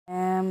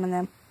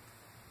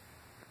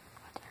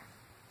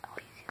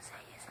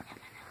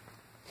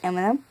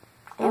Eminem.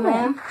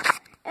 Eminem.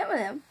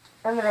 Eminem.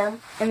 Eminem.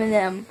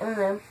 Eminem.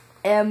 Eminem.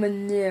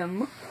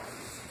 Eminem.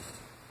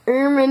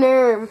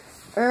 Eminem.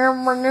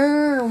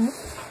 Eminem.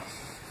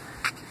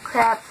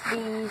 Crap,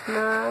 these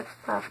nuts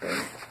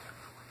popping.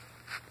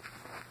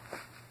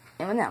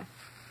 Eminem.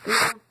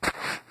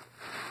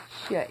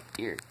 Shut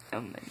your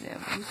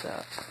M&M's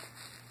up.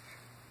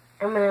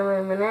 Eminem,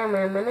 Eminem,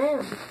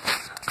 Eminem.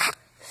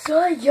 So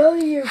I go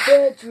to your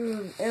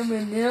bedroom,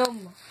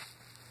 Eminem.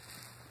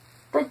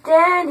 But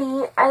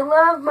Daddy, I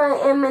love my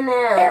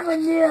Eminem.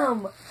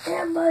 Eminem.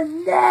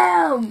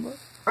 Eminem.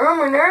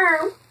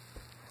 Eminem.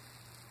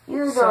 You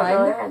don't Son,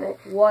 know how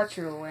to. watch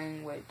your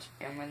language,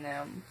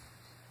 Eminem.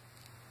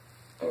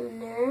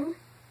 Eminem.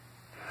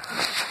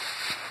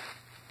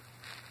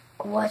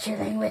 Watch your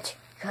language,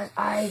 because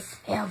I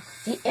am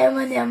the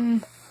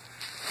Eminem.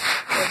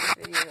 This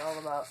video is all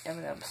about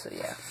Eminem, so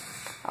yeah.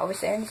 I always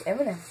say it's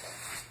Eminem.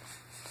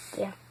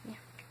 Yeah.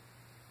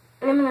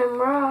 Eminem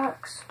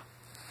rocks.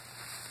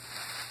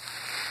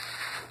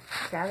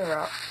 Gotta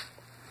rock.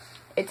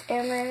 It's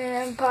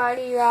Eminem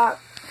Party Rock.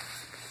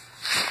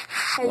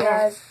 Hey Yeah.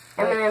 guys.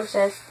 Eminem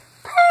says,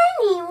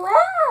 Party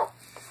rock.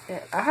 Yeah,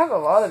 I have a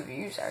lot of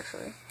views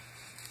actually.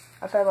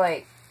 I've had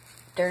like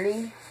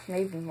 30,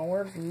 maybe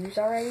more views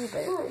already,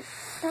 but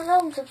none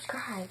of them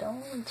subscribed.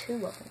 Only 2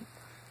 of them.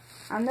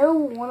 I know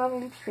one of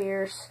them's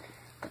fierce,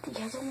 but the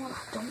other one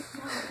I don't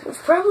know. It's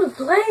probably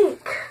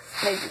Blake.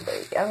 Maybe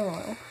Blake. I don't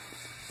know.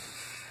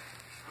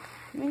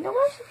 I mean,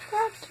 nobody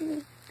subscribes to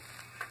me.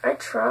 I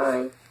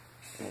try.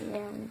 Yeah,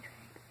 me too.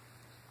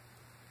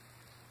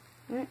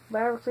 Alright, buy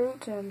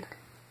recruits and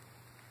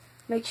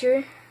make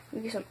sure you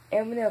get some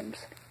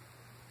M&M's.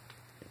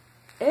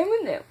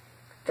 Eminem.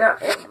 Drop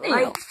some Eminem.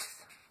 likes.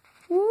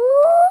 Woo!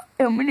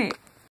 Eminem.